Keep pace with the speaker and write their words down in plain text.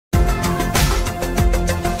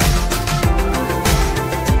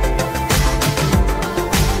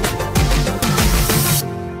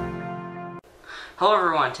Hello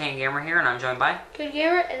everyone, Tang Gamer here, and I'm joined by Good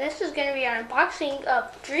Gamer, and this is going to be an unboxing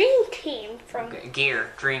of Dream Team from Dream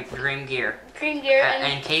Gear. Dream Gear.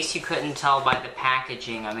 In case you couldn't tell by the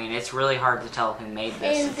packaging, I mean, it's really hard to tell who made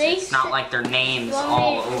this. It's not like their names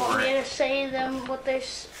all over it. Want me to say them what they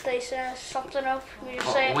said something of?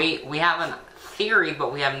 We have a theory,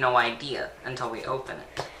 but we have no idea until we open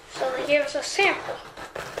it. So they gave us a sample.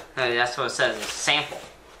 That's what it says. It's sample.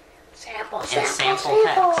 Sample Text.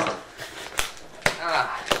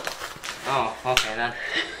 Oh, okay then.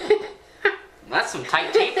 That's some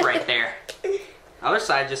tight tape right there. Other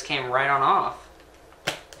side just came right on off.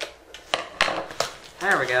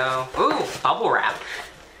 There we go. Ooh, bubble wrap.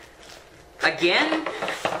 Again?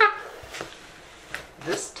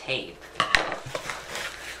 This tape.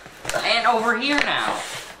 And over here now.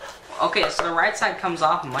 Okay, so the right side comes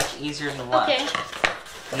off much easier than the left.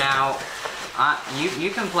 Okay. Now,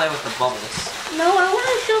 you can play with the bubbles. No, I want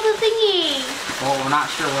to show the thingy. Well, we're not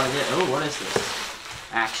sure what it is. Oh, what is this?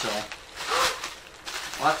 Actually.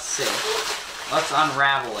 Let's see. Let's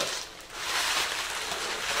unravel it.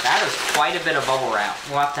 That is quite a bit of bubble wrap.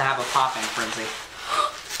 We'll have to have a popping frenzy.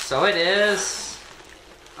 So it is...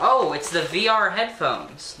 Oh, it's the VR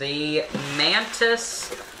headphones. The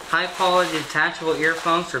Mantis high-quality detachable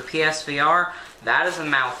earphones for PSVR. That is a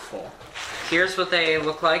mouthful. Here's what they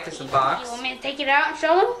look like as a box. You want me to take it out and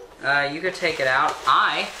show them? You could take it out.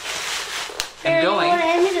 I am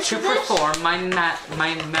going to perform my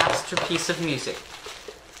masterpiece of music.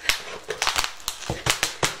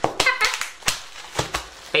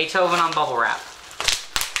 Beethoven on bubble wrap.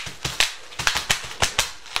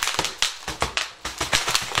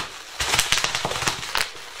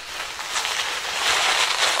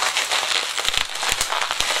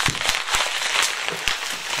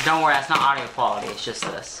 Don't worry, that's not audio quality, it's just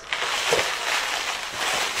this.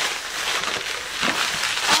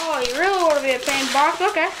 Oh, you really want to be a pain box?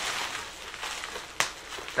 Okay.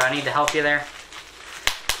 Do I need to help you there?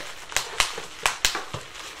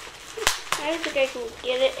 I think I can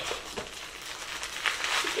get it.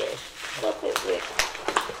 Just flip it with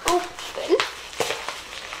open.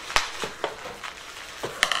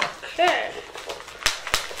 Okay.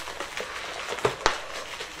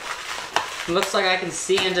 Looks like I can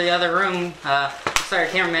see into the other room. Looks like our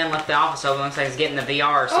cameraman left the office open. Looks like he's getting the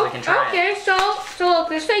VR so we can try it. Okay, so look,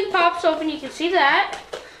 this thing pops open. You can see that.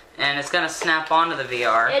 And it's gonna snap onto the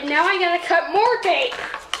VR. And now I gotta cut more tape.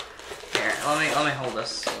 Here, let me hold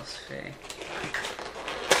this. Let's see.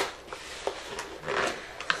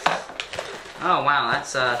 Oh wow,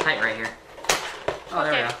 that's tight right here. Oh,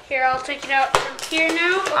 there we go. Here, I'll take it out from here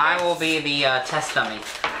now. Okay. I will be the test dummy.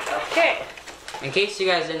 Okay. In case you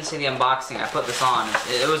guys didn't see the unboxing, I put this on.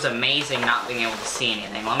 It was amazing not being able to see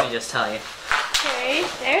anything. Let me just tell you. Okay,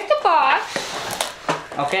 there's the box.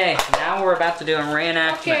 Okay, now we're about to do a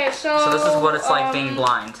reenactment. Okay, so this is what it's like being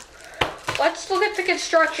blind. Let's look at the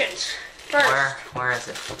constructions first. Where is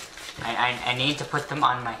it? I need to put them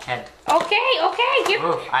on my head. Okay.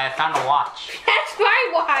 Ooh, I have found a watch. That's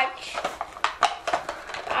my watch.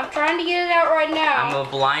 I'm trying to get it out right now. I'm a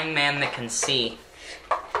blind man that can see.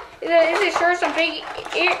 Is it sure some big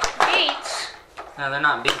beats? No, they're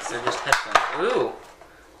not beats. They're just headphones. Ooh,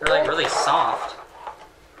 they're like really soft.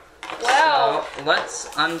 Wow. So let's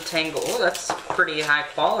untangle. Oh, that's pretty high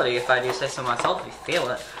quality if I do say so myself. You feel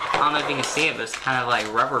it. I don't know if you can see it, but it's kind of like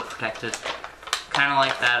rubber protected. Kind of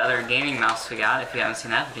like that other gaming mouse we got. If you haven't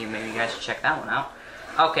seen that video, maybe you guys should check that one out.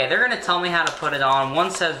 Okay, they're going to tell me how to put it on.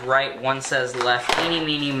 One says right, one says left. Eeny,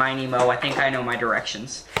 meeny, miny, mo. I think I know my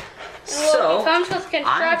directions. So, it comes with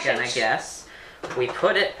I'm going to guess we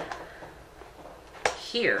put it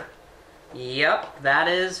here. Yep, that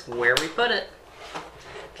is where we put it.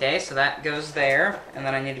 Okay, so that goes there. And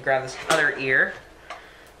then I need to grab this other ear.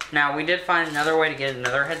 Now, we did find another way to get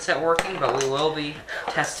another headset working, but we will be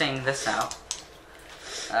testing this out.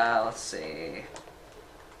 Let's see.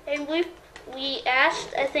 And we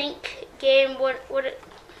asked, I think, Game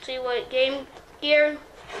Game Gear.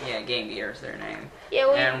 Yeah, Game Gear is their name. Yeah.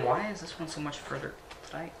 And why is this one so much further?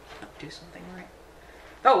 Did I not do something right?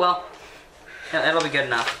 Oh well. Yeah, that'll be good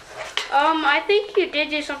enough. I think you did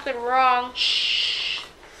do something wrong. Shh.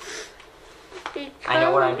 I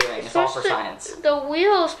know what I'm doing. It's all for science. The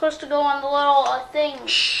wheel is supposed to go on the little thing.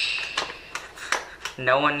 Shh.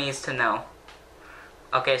 No one needs to know.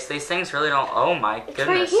 Okay, so these things really don't... Oh my goodness. It's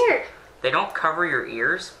right here. They don't cover your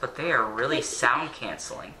ears, but they are really sound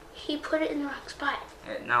canceling. He put it in the wrong spot.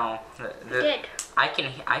 No. He did. I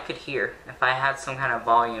could hear if I had some kind of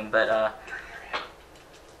volume, but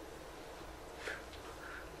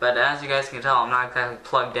as you guys can tell, I'm not exactly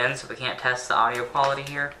plugged in, so we can't test the audio quality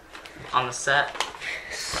here on the set.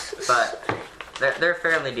 But they're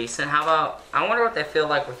fairly decent. How about, I wonder what they feel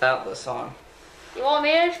like without this on. You want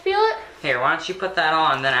me to feel it? Here, why don't you put that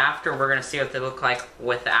on, then after we're going to see what they look like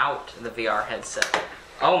without the VR headset.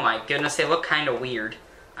 Oh my goodness, they look kind of weird.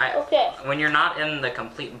 Okay. When you're not in the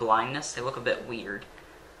complete blindness, they look a bit weird.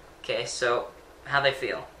 Okay, so how they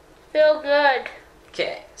feel? Feel good.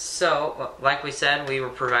 Okay, so like we said, we were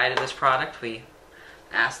provided this product. We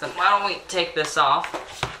asked them, why don't we take this off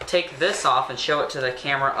and show it to the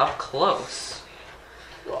camera up close.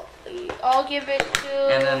 Well, I'll give it to...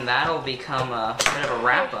 And then that'll become a bit of a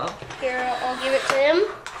wrap-up. Here, I'll give it to him.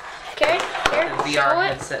 Okay, here, The VR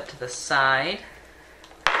headset to the side.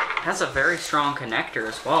 Has a very strong connector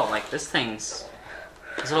as well. Like this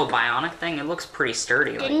little bionic thing, it looks pretty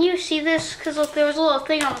sturdy. Didn't you see this? Because look, there was a little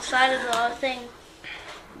thing on the side of the thing.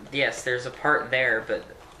 Yes, there's a part there, but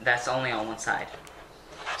that's only on one side.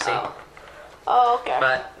 See? Oh, okay.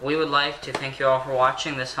 But we would like to thank you all for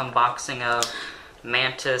watching this unboxing of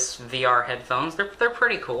Mantis VR headphones. They're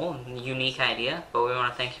pretty cool, unique idea, but we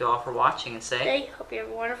want to thank you all for watching and say... Hey, hope you have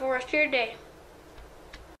a wonderful rest of your day.